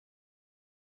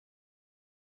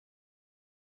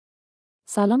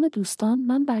سلام دوستان،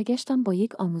 من برگشتم با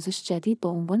یک آموزش جدید با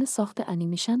عنوان ساخت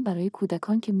انیمیشن برای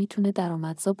کودکان که میتونه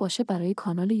درآمدزا باشه برای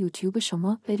کانال یوتیوب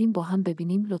شما. بریم با هم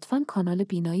ببینیم. لطفاً کانال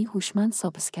بینایی هوشمند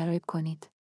سابسکرایب کنید.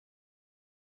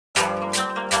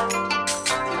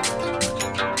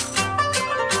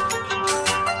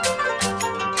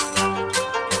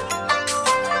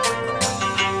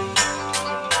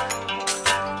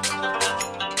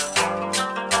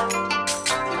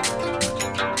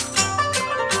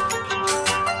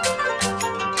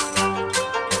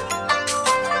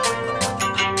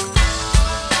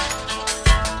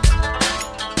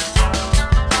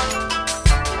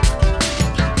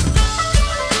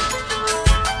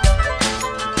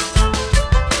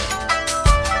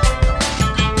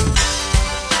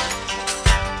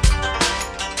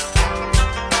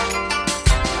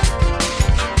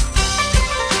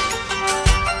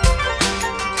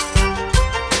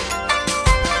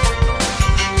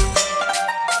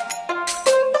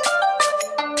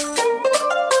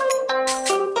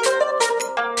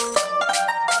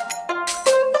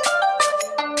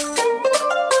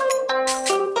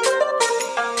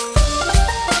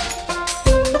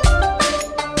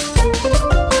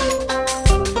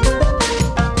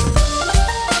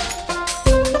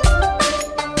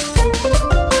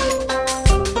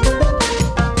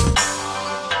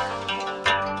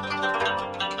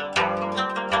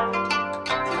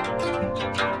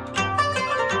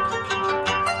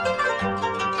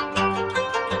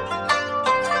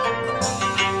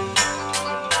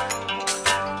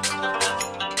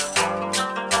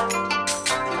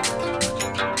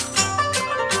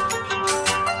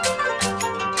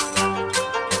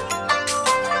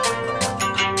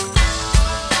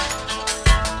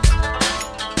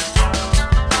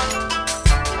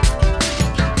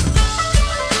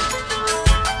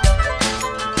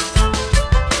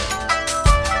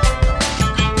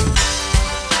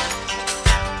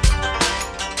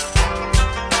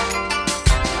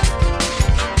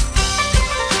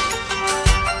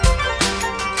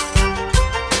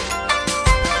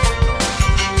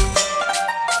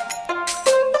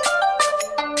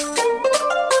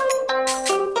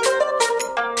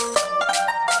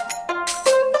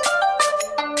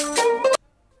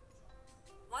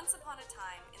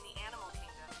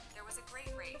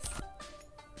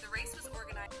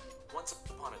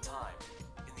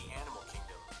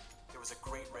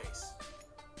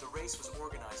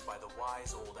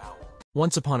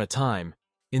 Once upon a time,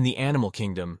 in the animal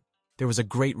kingdom, there was a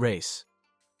great race.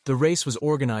 The race was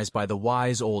organized by the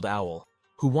wise old owl,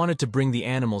 who wanted to bring the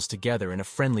animals together in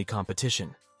a friendly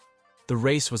competition. The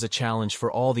race was a challenge for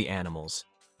all the animals,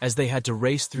 as they had to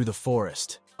race through the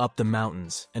forest, up the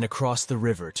mountains, and across the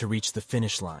river to reach the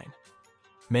finish line.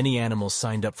 Many animals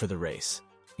signed up for the race,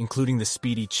 including the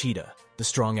speedy cheetah, the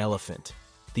strong elephant,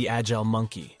 the agile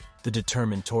monkey, the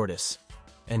determined tortoise,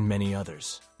 and many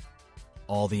others.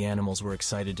 All the animals were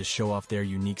excited to show off their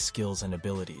unique skills and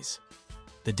abilities.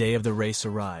 The day of the race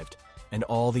arrived, and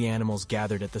all the animals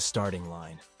gathered at the starting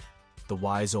line. The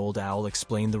wise old owl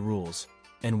explained the rules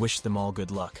and wished them all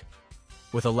good luck.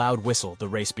 With a loud whistle, the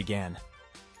race began.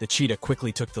 The cheetah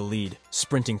quickly took the lead,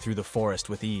 sprinting through the forest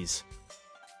with ease.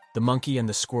 The monkey and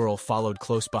the squirrel followed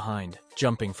close behind,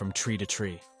 jumping from tree to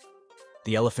tree.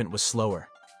 The elephant was slower,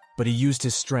 but he used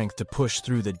his strength to push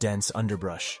through the dense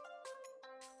underbrush.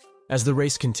 As the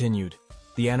race continued,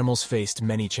 the animals faced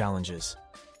many challenges.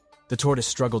 The tortoise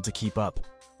struggled to keep up,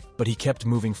 but he kept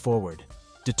moving forward,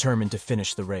 determined to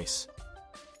finish the race.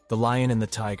 The lion and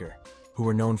the tiger, who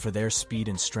were known for their speed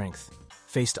and strength,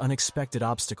 faced unexpected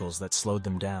obstacles that slowed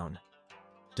them down.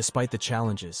 Despite the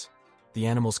challenges, the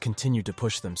animals continued to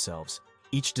push themselves,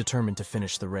 each determined to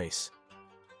finish the race.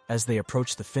 As they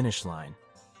approached the finish line,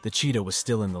 the cheetah was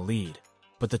still in the lead,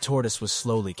 but the tortoise was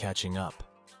slowly catching up.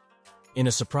 In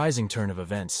a surprising turn of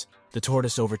events, the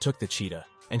tortoise overtook the cheetah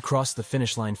and crossed the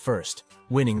finish line first,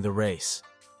 winning the race.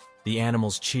 The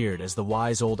animals cheered as the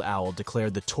wise old owl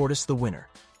declared the tortoise the winner.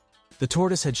 The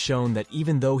tortoise had shown that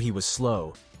even though he was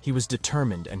slow, he was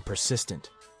determined and persistent.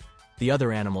 The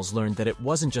other animals learned that it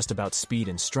wasn't just about speed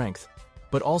and strength,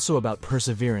 but also about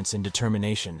perseverance and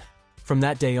determination. From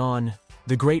that day on,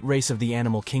 the great race of the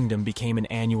animal kingdom became an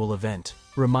annual event,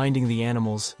 reminding the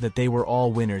animals that they were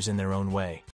all winners in their own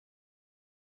way.